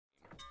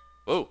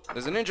Whoa,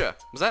 there's a ninja.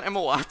 Was that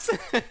Emma Watson?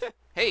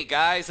 Hey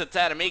guys, it's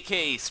Adam,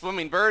 aka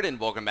Swimming Bird, and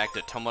welcome back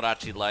to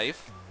Tomodachi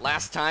Life.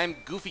 Last time,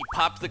 Goofy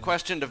popped the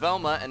question to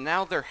Velma, and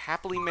now they're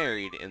happily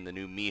married in the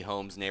new Me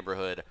Homes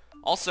neighborhood.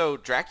 Also,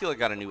 Dracula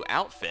got a new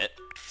outfit,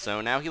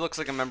 so now he looks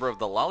like a member of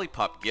the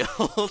Lollipop Guild.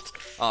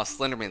 Oh,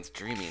 Slenderman's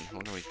dreaming. I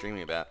wonder what he's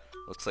dreaming about.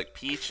 Looks like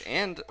Peach,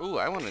 and, ooh,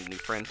 I want a new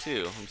friend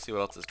too. Let me see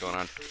what else is going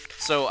on.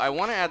 So, I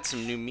want to add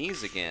some new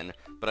Miis again,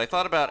 but I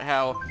thought about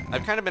how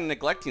I've kind of been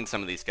neglecting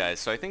some of these guys,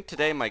 so I think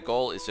today my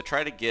goal is to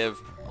try to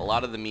give a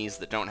lot of the Miis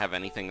that don't have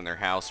anything in their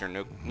house or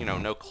no,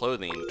 no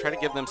clothing, try to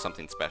give them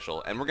something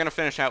special, and we're going to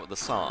finish out with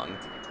a song.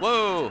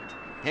 Whoa!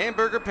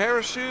 Hamburger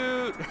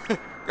parachute!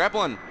 Grab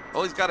one!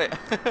 Oh, he's got it!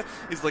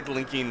 He's like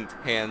linking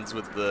hands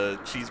with the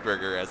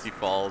cheeseburger as he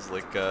falls,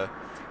 like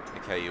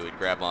how you would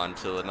grab on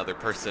to another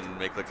person and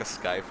make like a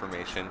sky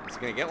formation. Is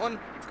he gonna get one?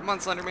 Come on,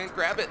 Slenderman,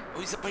 grab it!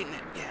 Oh, he's biting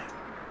it! Yeah!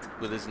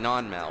 With his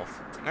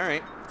non-mouth.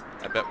 Alright.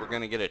 I bet we're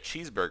gonna get a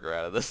cheeseburger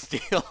out of this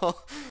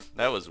deal.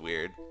 That was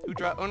weird. Who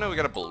dropped? Oh no, we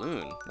got a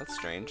balloon. That's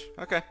strange.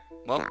 Okay.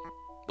 Well,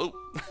 oh,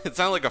 it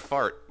sounded like a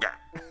fart.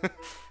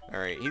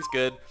 Alright, he's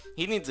good.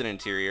 He needs an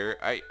interior.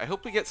 I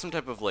hope we get some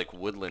type of like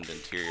woodland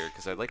interior,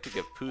 because I'd like to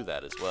give Pooh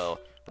that as well.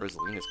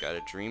 Rosalina's got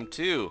a dream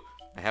too.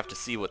 I have to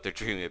see what they're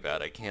dreaming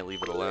about. I can't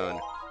leave it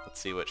alone. Let's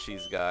see what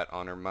she's got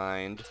on her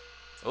mind.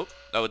 Oh,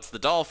 it's the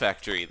doll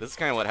factory. This is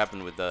kind of what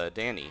happened with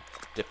Danny.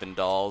 Dippin'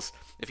 dolls.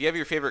 If you have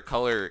your favorite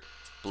color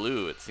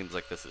blue, it seems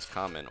like this is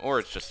common. Or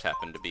it's just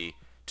happened to be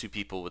two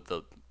people with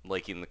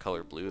liking the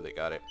color blue. They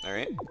got it.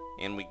 Alright.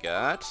 And we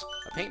got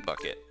a paint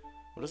bucket.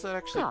 What does that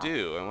actually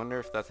do? I wonder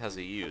if that has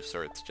a use,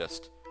 or it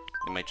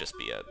might just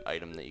be an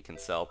item that you can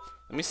sell.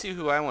 Let me see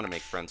who I want to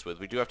make friends with.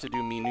 We do have to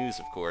do me news,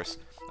 of course.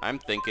 I'm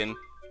thinking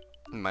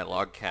my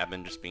log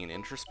cabin, just being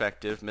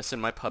introspective,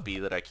 missing my puppy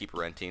that I keep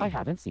renting. I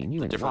haven't seen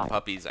you in different a while.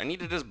 puppies. I need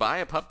to just buy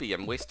a puppy.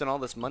 I'm wasting all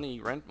this money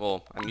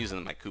well, I'm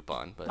using my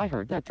coupon, but I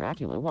heard that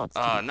Dracula wants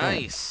to oh, be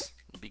nice.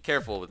 Be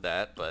careful with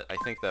that, but I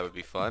think that would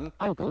be fun.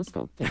 I'll go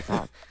scope things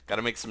out.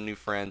 Gotta make some new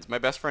friends. My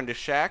best friend is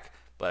Shaq,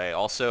 but I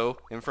also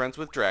am friends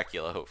with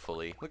Dracula,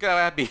 hopefully. Look how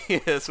happy he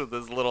is with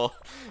his little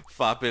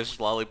foppish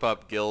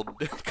Lollipop Guild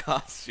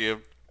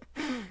costume.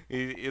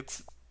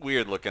 It's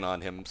weird looking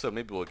on him, so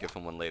maybe we'll give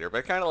him one later. But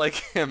I kind of like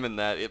him in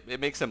that it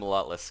makes him a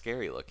lot less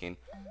scary looking.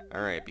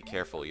 Alright, be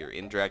careful. You're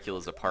in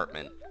Dracula's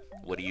apartment.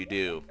 What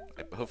do?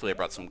 Hopefully I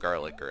brought some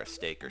garlic or a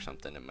steak or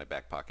something in my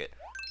back pocket.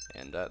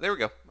 And there we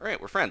go.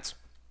 Alright, we're friends.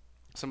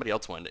 Somebody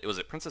else wanted, was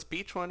it Princess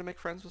Peach wanted to make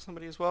friends with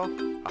somebody as well?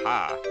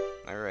 Aha!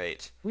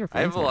 Alright. I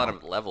have a lot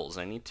of levels.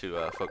 I need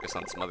to focus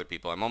on some other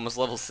people. I'm almost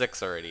level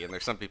 6 already, and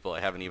there's some people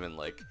I haven't even,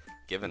 like,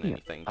 given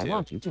anything to. I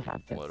want you to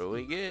have this. What do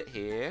we get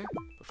here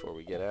before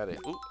we get at it?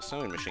 Ooh,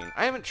 sewing machine.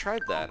 I haven't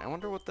tried that. I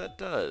wonder what that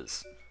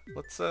does.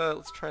 Let's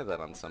try that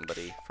on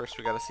somebody. First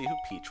we gotta see who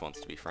Peach wants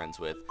to be friends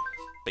with.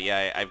 But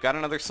yeah, I've got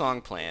another song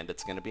planned.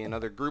 It's gonna be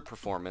another group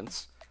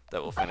performance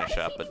that will finish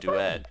up a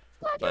duet.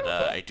 But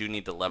I do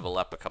need to level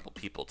up a couple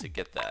people to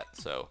get that,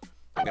 so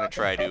I'm gonna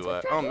try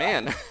to, oh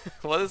man,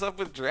 what is up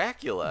with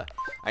Dracula?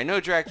 I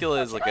know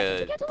Dracula is like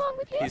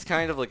he's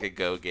kind of like a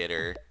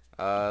go-getter.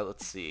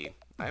 Let's see,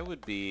 I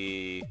would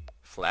be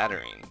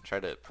flattering, try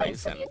to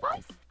praise him.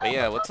 But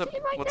yeah, what's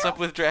up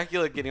with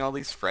Dracula getting all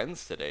these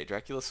friends today?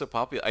 Dracula's so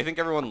popular. I think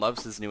everyone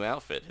loves his new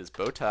outfit, his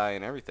bow tie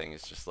and everything.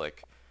 It's just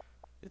like,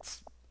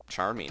 it's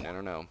charming, I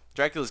don't know.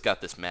 Dracula's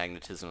got this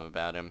magnetism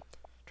about him.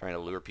 Trying to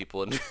lure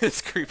people into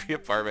his creepy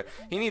apartment.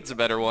 He needs a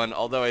better one,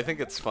 although I think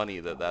it's funny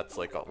that that's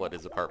like what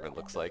his apartment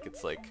looks like.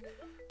 It's like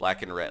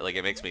black and red. Like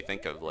it makes me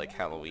think of like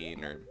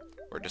Halloween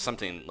or just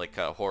something like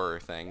a horror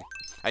thing.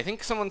 I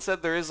think someone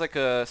said there is like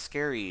a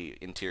scary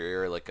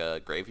interior, like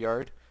a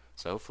graveyard.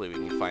 So hopefully we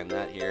can find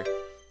that here.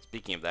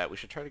 Speaking of that, we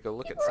should try to go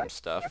look at some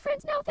stuff. We're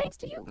friends now, thanks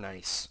to you.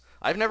 Nice.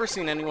 I've never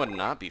seen anyone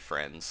not be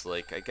friends.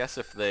 Like I guess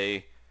if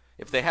they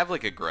have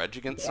like a grudge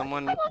against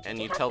someone and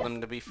you tell them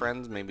to be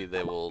friends, maybe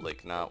they will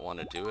like not want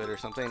to do it or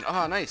something.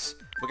 Oh, nice.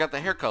 We got the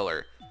hair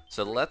color.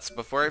 So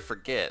before I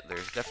forget,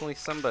 there's definitely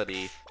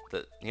somebody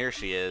that, here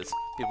she is.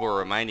 People were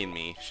reminding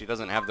me she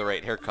doesn't have the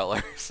right hair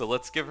color. So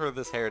let's give her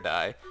this hair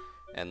dye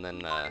and then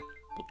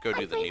we'll go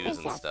do the news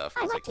and stuff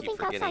because I keep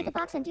forgetting. Outside the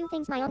box and do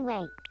things my own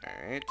way.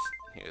 Alright,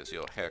 here's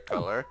your hair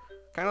color.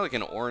 Kind of like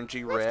an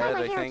orangey red,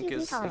 I think,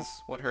 is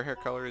what her hair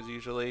color is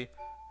usually.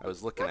 I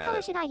was looking at it. What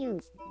color should I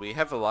use? We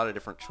have a lot of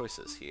different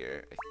choices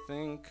here. I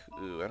think,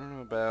 ooh, I don't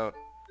know about,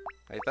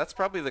 that's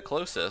probably the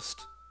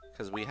closest,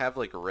 because we have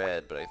like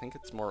red, but I think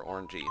it's more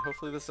orangey.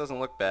 Hopefully this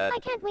doesn't look bad. I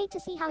can't wait to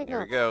see how it looks.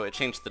 There we go. It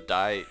changed the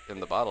dye in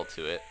the bottle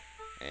to it.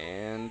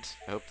 And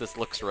I hope this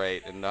looks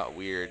right and not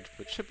weird,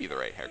 but it should be the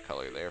right hair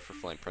color there for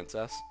Flame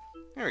Princess.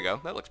 There we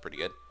go. That looks pretty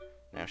good.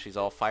 Now she's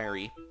all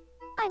fiery.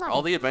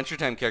 All the Adventure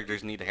Time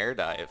characters need hair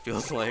dye, it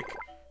feels like.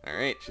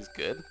 Alright, she's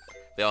good.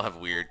 They all have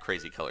weird,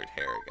 crazy colored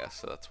hair, I guess,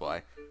 so that's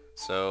why.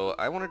 So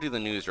I want to do the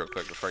news real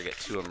quick before I get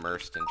too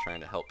immersed in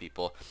trying to help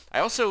people. I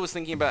also was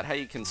thinking about how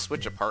you can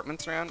switch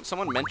apartments around.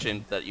 Someone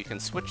mentioned that you can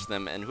switch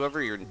them, and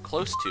whoever you're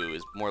close to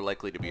is more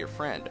likely to be your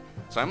friend.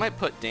 So I might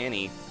put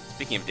Danny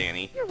Speaking of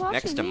Danny, You're watching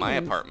next to my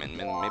news. apartment,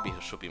 maybe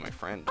she'll be my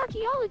friend.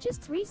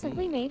 Archaeologists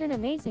recently made an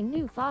amazing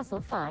new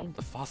fossil find.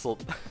 The fossil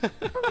A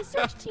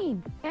research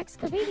team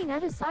excavating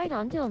at a site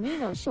on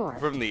Dilmino Shore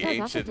from the dug up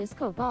a ancient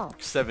disco ball.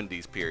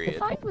 70s The period.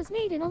 find was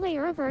made in a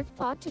layer of earth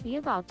thought to be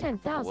about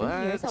 10,000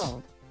 years What?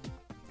 old.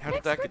 How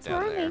did that get Experts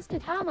down were there? amazed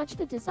at how much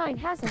the design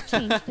hasn't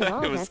changed in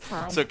all It was, that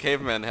time. so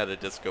cavemen had a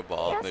disco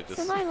ball, and Asked they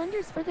some just,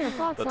 islanders for their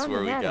thoughts that's on where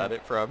the we matter. got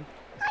it from.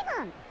 Hi,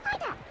 Mom. Hi,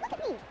 Dad. Look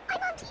at me. I'm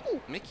on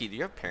TV. Mickey, do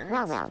you have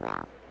parents?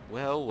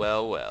 Well.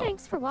 Well.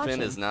 Thanks for watching.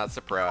 Finn is not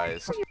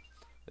surprised.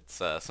 It's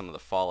some of the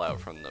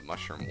fallout from the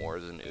Mushroom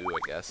Wars and ooh, I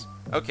guess.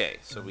 Okay,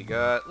 so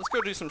let's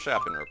go do some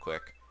shopping real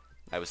quick.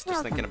 I was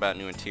just thinking about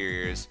new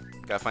interiors.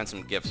 Gotta find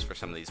some gifts for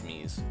some of these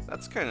Miis.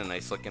 That's kind of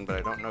nice looking, but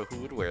I don't know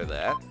who would wear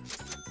that.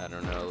 I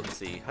don't know, let's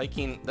see.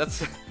 Hiking,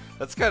 that's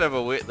kind of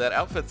a weird, that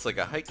outfit's like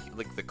a hike,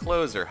 like the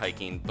clothes are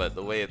hiking, but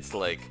the way it's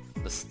like,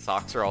 the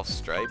socks are all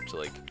striped,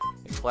 like,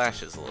 it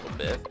clashes a little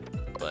bit.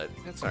 But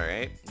it's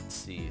alright. Let's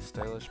see,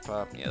 stylish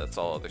pop. Yeah, that's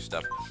all other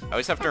stuff. I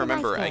always have to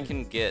remember I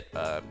can get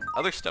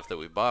other stuff that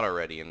we bought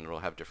already and it'll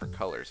have different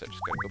colors. I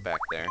just gotta go back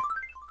there,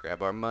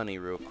 grab our money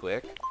real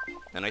quick.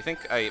 And I think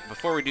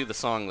before we do the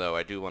song though,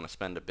 I do want to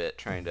spend a bit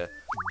trying to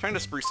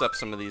spruce up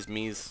some of these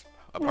Mii's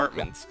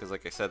apartments, because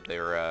like I said,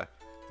 they're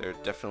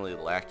definitely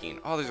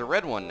lacking. Oh, there's a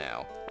red one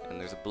now, and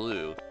there's a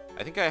blue.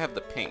 I think I have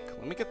the pink.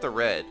 Let me get the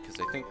red, because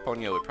I think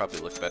Ponyo would probably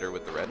look better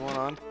with the red one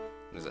on.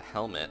 There's a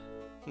helmet.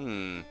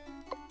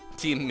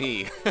 Team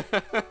Me.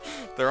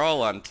 They're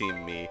all on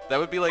Team Me. That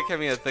would be like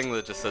having a thing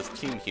that just says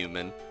Team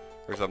Human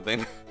or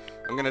something.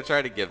 I'm gonna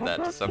try to give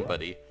that to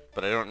somebody,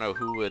 but I don't know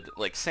who would.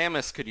 Like,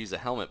 Samus could use a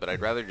helmet, but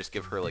I'd rather just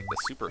give her like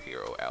the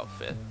superhero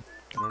outfit.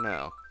 I don't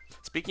know.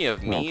 Speaking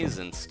of Mii's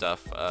and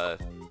stuff,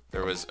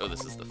 there was, oh,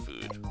 this is the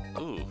food.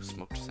 Ooh,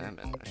 smoked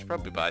salmon. I should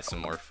probably buy some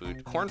more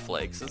food.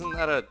 Cornflakes, isn't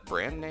that a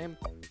brand name?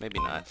 Maybe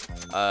not.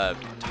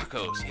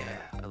 Tacos, yeah,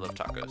 I love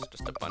tacos.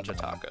 Just a bunch of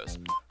tacos.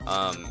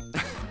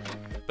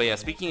 But yeah,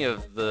 speaking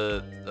of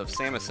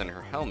Samus and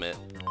her helmet,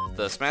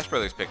 the Smash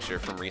Brothers picture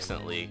from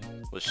recently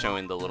was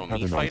showing the little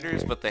Mii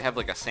fighters, but they have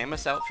like a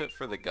Samus outfit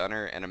for the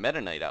gunner and a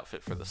Meta Knight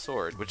outfit for the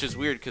sword, which is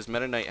weird because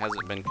Meta Knight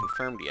hasn't been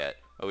confirmed yet.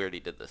 Oh, we already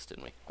did this,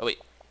 didn't we? Oh, wait.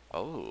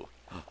 Oh.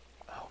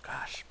 Oh,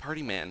 gosh.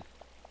 Party Man.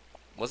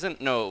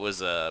 No, it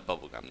was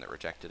Bubblegum that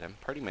rejected him.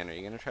 Party Man, are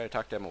you going to try to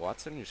talk to Emma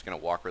Watson? You're just going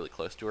to walk really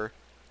close to her?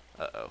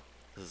 Uh-oh.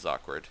 This is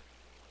awkward.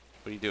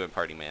 What are you doing,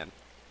 Party Man?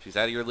 She's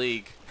out of your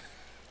league.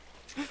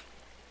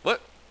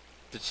 What?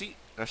 Did she?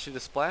 Oh, she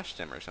just splashed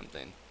him or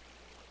something.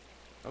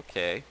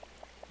 Okay.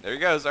 There he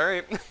goes. All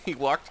right. He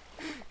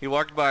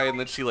walked by and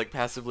then she like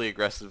passively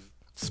aggressive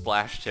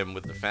splashed him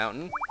with the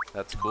fountain.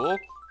 That's cool.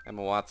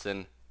 Emma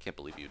Watson, can't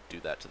believe you'd do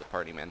that to the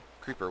Party Man.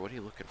 Creeper, what are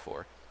you looking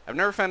for? I've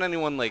never found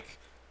anyone like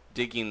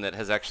digging that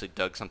has actually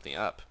dug something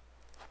up.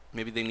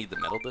 Maybe they need the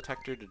metal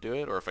detector to do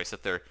it, or if I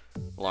sit there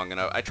long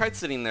enough. I tried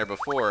sitting there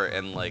before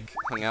and like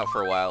hung out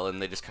for a while and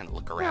they just kind of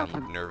look around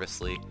like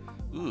nervously.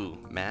 Ooh,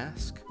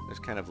 mask. There's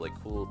kind of like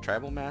cool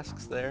tribal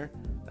masks there.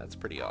 That's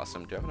pretty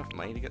awesome. Do I have enough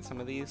money to get some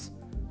of these?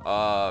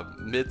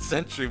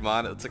 Mid-century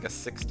mod. It's like a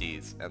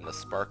 60s and the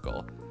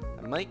sparkle.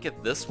 I might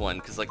get this one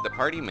because like the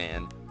Party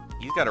Man,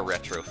 he's got a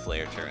retro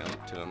flair to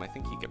him. I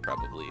think he could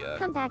probably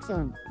Come back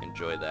soon.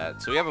 enjoy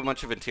that. So we have a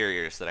bunch of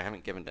interiors that I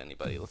haven't given to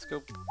anybody. Let's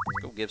go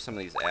give some of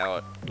these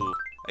out. Ooh,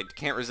 I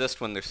can't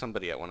resist when there's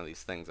somebody at one of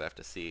these things I have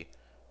to see.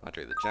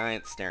 Andre the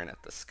Giant staring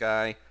at the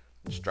sky.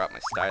 Just drop my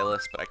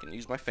stylus, but I can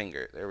use my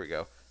finger. There we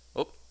go.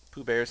 Oh,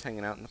 Pooh Bear's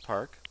hanging out in the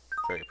park.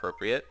 Very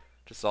appropriate.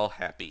 Just all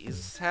happy.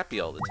 He's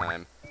happy all the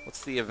time.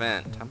 What's the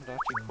event?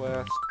 Tomodachi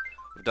Quest.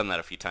 We've done that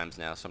a few times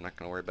now, so I'm not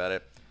going to worry about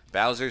it.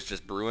 Bowser's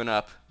just brewing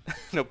up,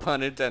 no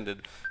pun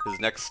intended, his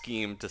next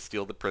scheme to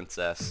steal the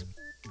princess.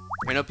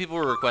 I know people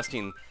were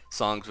requesting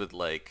songs with,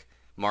 like,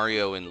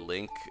 Mario and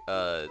Link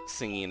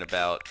singing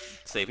about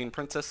saving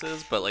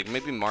princesses, but, like,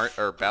 maybe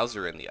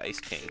Bowser and the Ice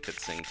King could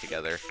sing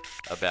together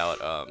about,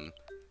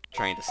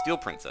 trying to steal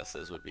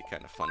princesses would be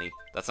kind of funny.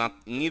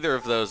 Neither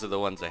of those are the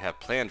ones I have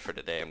planned for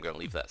today. I'm going to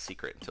leave that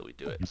secret until we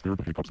do it. You scared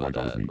the hiccups right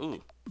out of me.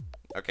 Ooh.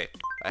 Okay,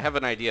 I have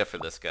an idea for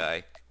this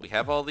guy. We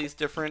have all these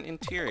different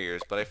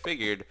interiors, but I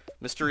figured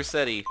Mr.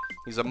 Rossetti,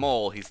 he's a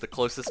mole. He's the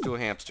closest to a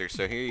hamster,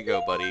 so here you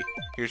go, buddy.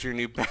 Here's your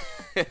new bed.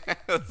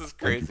 This is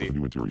crazy.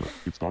 New interior.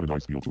 It's got a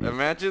nice feel to it.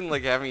 Imagine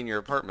like having your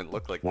apartment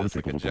look like this,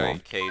 like a look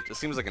giant cage. It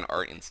seems like an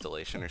art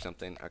installation or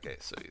something. Okay,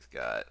 so he's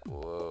got,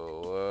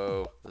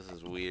 whoa, this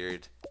is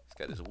weird.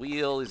 He's got his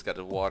wheel, he's got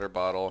his water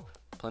bottle,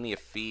 plenty of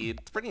feed.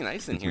 It's pretty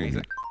nice in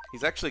here.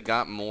 He's actually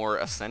got more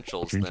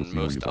essentials than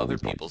most other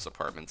people's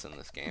apartments in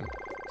this game.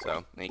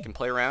 So, and he can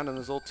play around in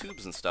those old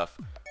tubes and stuff.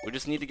 We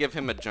just need to give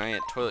him a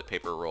giant toilet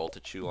paper roll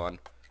to chew on.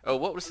 Oh,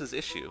 what was his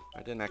issue? I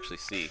didn't actually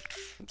see.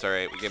 It's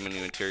alright, we gave him a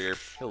new interior.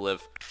 He'll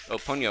live. Oh,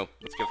 Ponyo,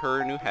 let's give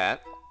her a new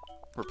hat.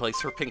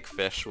 Replace her pink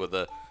fish with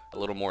a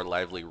little more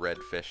lively red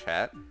fish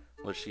hat.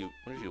 What does she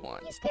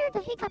want? You scared the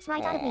hiccups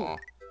right out of me. Aw,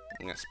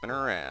 I'm gonna spin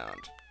her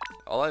around.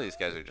 All of these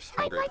guys are just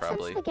I'd hungry, like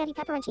probably. some spaghetti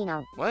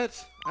pepperoncino.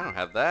 What? I don't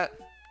have that.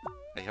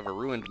 I have a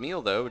ruined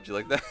meal, though. Would you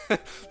like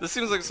that? This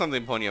seems like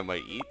something Ponyo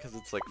might eat, because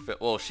it's like,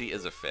 well, she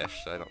is a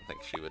fish, so I don't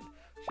think she would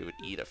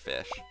eat a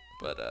fish.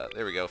 But,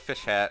 there we go,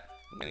 fish hat.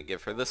 I'm gonna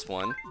give her this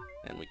one,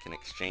 and we can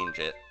exchange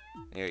it.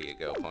 There you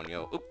go,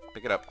 Ponyo. Oop,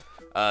 pick it up.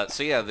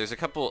 So yeah, there's a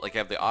couple, like I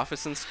have the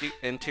office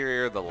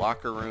interior, the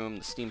locker room,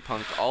 the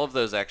steampunk. All of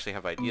those actually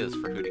have ideas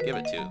for who to give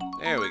it to.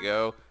 There we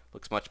go.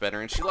 Looks much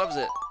better, and she loves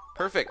it.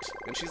 Perfect.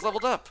 And she's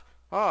leveled up.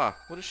 Ah,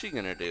 what is she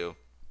gonna do?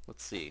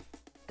 Let's see.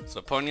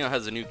 So Ponyo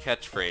has a new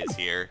catchphrase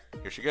here.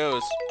 Here she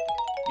goes.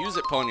 Use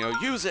it, Ponyo.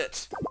 Use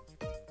it!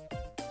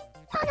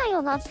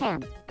 Panayo loves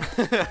ham.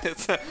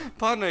 It's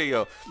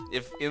Panayo.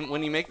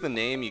 When you make the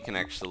name, you can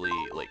actually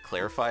like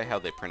clarify how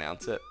they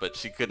pronounce it, but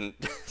she couldn't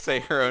say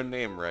her own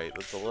name right.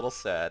 That's a little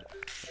sad.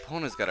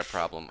 Pona's got a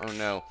problem. Oh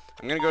no.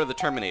 I'm gonna go to the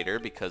Terminator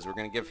because we're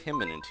gonna give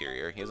him an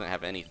interior. He doesn't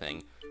have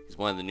anything. He's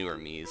one of the newer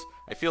Miis.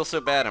 I feel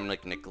so bad I'm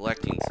like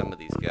neglecting some of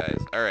these guys.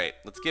 Alright,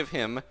 let's give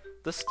him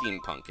the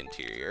steampunk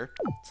interior.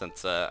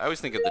 Since I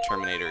always think of the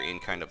Terminator in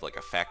kind of like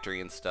a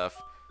factory and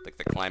stuff. Like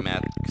the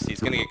climax. Because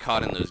he's gonna get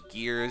caught in those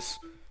gears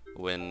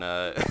when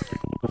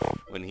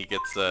when he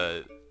gets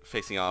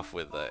facing off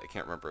with I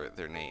can't remember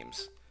their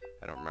names.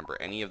 I don't remember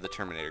any of the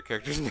Terminator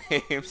characters'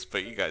 names,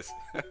 but you guys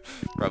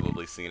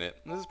probably seen it.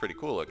 This is pretty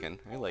cool looking.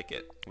 I like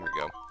it. Here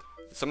we go.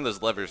 Some of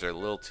those levers are a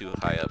little too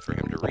high up for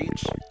him to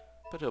reach,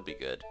 but he'll be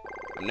good.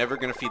 I'm never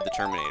gonna feed the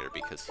Terminator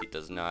because he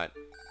does not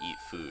eat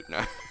food.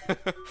 No.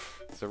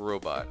 It's a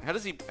robot. How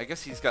does he? I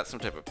guess he's got some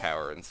type of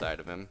power inside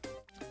of him.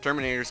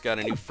 Terminator's got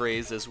a new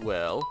phrase as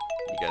well.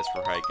 You guys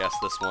probably guessed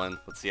this one.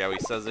 Let's see how he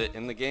says it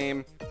in the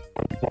game.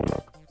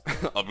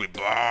 I'll be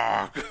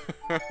back.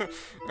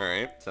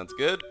 Alright, sounds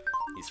good.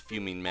 He's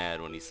fuming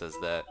mad when he says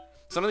that.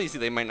 Some of these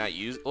they might not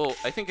use. Well,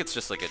 I think it's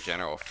just like a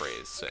general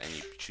phrase, so, and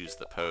you choose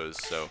the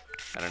pose, so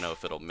I don't know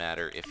if it'll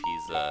matter if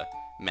he's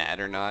mad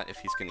or not, if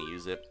he's going to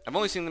use it. I've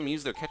only seen them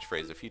use their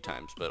catchphrase a few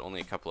times, but only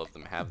a couple of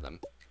them have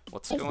them.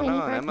 What's going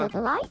on, Emma?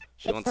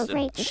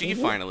 She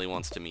finally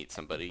wants to meet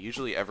somebody.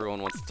 Usually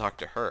everyone wants to talk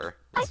to her.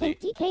 I think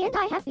DK and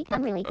I have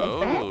become really good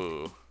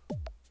friends.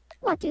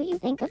 What do you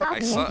think about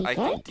me and DK? I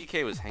think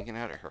DK was hanging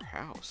out at her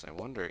house. I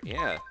wonder.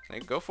 Yeah,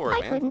 go for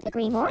it, man. I couldn't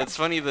agree more. It's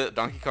funny that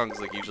Donkey Kong's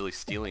like usually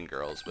stealing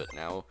girls, but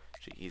now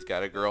he's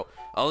got a girl.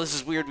 Oh, this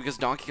is weird because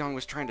Donkey Kong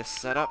was trying to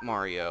set up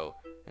Mario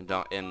and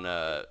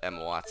Emma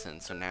Watson,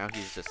 so now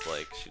he's just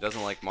like, she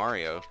doesn't like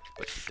Mario,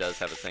 but she does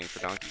have a thing for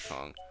Donkey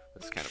Kong.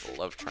 There's kind of a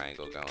love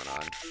triangle going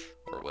on,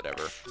 or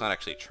whatever. It's not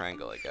actually a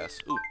triangle, I guess.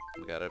 Ooh,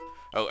 we gotta...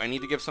 Oh, I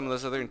need to give some of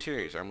those other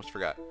interiors. I almost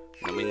forgot.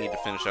 And then we need to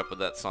finish up with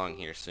that song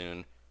here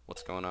soon.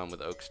 What's going on with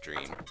Oak's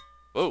dream?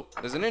 Whoa,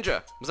 there's a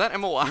ninja! Was that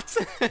Emma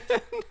Watson?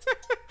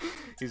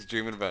 He's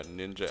dreaming about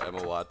ninja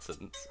Emma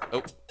Watsons.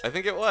 Oh, I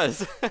think it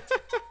was.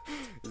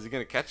 Is he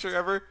gonna catch her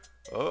ever?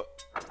 Oh,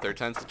 third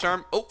time's the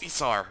charm. Oh, he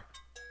saw her!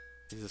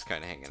 He's just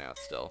kind of hanging out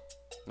still.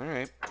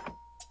 Alright.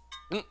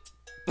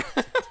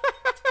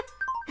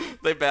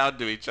 They bowed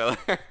to each other.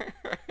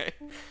 Right.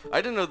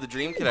 I didn't know the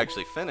dream could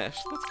actually finish.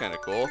 That's kind of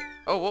cool.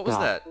 Oh, what was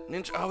that?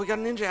 Ninja. Oh, we got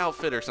a ninja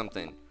outfit or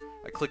something.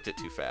 I clicked it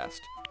too fast.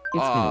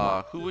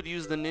 Who would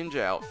use the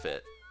ninja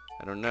outfit?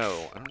 I don't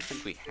know. I don't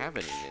think we have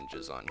any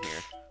ninjas on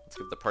here. Let's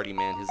give the party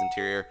man his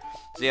interior.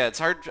 So yeah, it's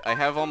hard. I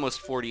have almost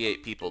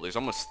 48 people. There's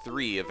almost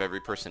 3 of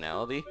every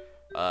personality.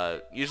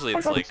 Usually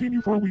it's like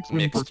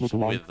mixed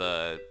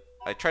with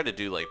I try to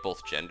do like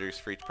both genders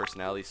for each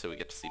personality, so we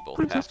get to see both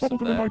halves of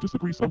that. And I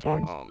disagree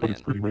sometimes, oh, man. but it's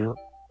pretty rare.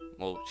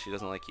 Well, she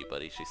doesn't like you,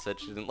 buddy. She said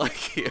she didn't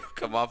like you.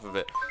 Come off of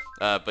it.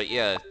 But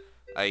yeah,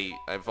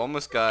 I've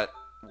almost got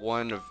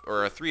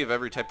 3 of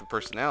every type of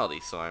personality,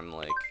 so I'm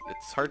like,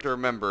 it's hard to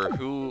remember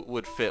who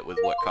would fit with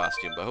what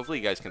costume, but hopefully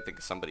you guys can think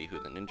of somebody who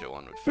the ninja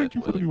one would fit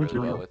really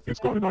well with.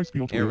 It's got a nice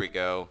feel to it. Here we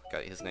go.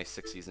 Got his nice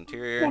 60s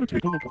interior. Let's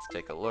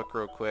take a look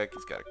real quick.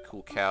 He's got a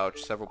cool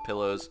couch, several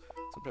pillows,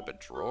 some type of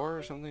drawer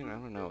or something. I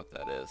don't know what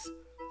that is.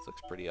 This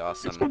looks pretty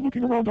awesome.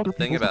 Looking around other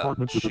thing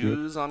about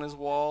shoes on his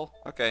wall.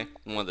 Okay,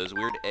 one of those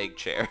weird egg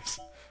chairs.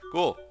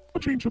 Cool. A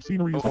change of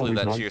scenery is hopefully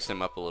that nice. cheers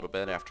him up a little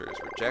bit after his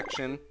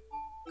rejection.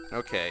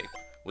 Okay,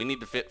 we need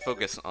to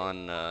focus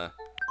on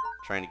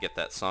trying to get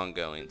that song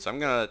going. So I'm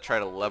gonna try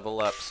to level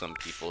up some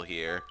people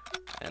here,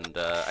 and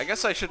I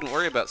guess I shouldn't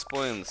worry about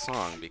spoiling the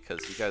song because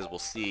you guys will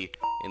see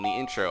in the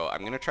intro.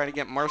 I'm gonna try to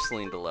get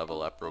Marceline to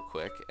level up real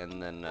quick,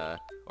 and then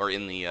or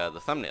in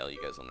the thumbnail,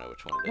 you guys will know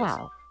which one it is.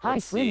 Wow, hi,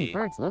 swimming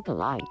birds look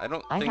alike. I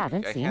don't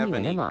think I have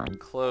any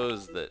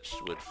clothes that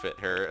would fit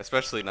her,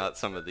 especially not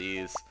some of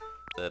these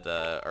that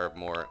are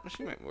more.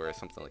 She might wear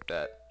something like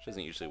that. She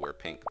doesn't usually wear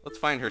pink. Let's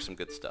find her some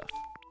good stuff.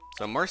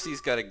 So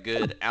Marcy's got a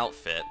good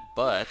outfit,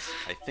 but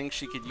I think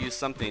she could use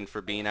something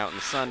for being out in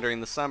the sun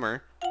during the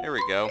summer. There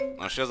we go.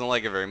 Well, she doesn't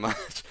like it very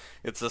much.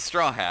 It's a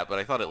straw hat, but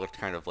I thought it looked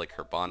kind of like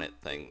her bonnet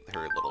thing,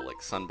 her little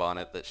like sun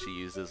bonnet that she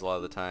uses a lot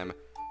of the time.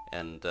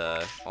 And,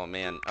 oh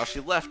man, oh, she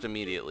left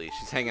immediately.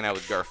 She's hanging out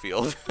with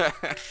Garfield.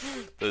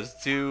 Those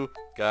two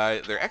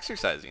guys, they're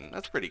exercising.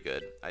 That's pretty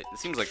good. It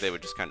seems like they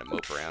would just kind of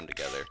mope around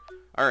together.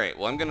 Alright,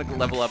 well, I'm going to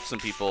level up some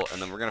people,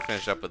 and then we're going to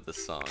finish up with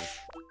this song.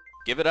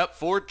 Give it up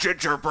for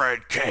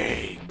Gingerbread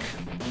Cake!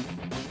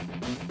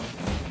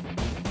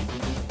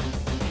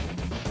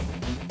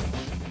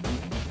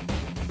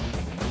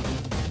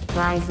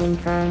 Rising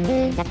from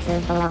the depths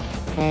of below,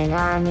 an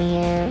army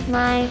of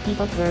my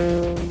people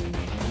grew.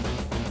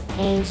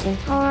 Ancient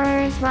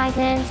horrors rise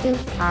and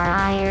stoop, our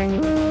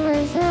iron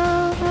rulers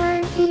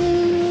overdo.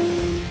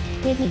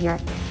 Give me your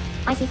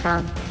icy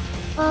crown,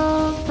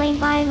 oh, flame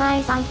by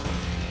my side.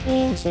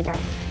 In sugar,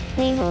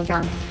 they will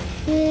drown.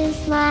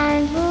 This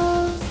land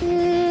will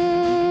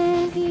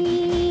soon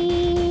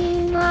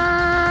be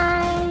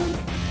mine.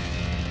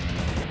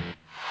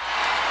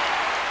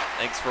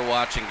 Thanks for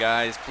watching,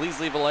 guys. Please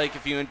leave a like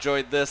if you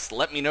enjoyed this.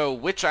 Let me know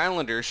which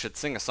Islanders should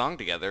sing a song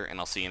together, and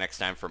I'll see you next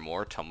time for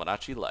more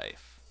Tomodachi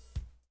Life.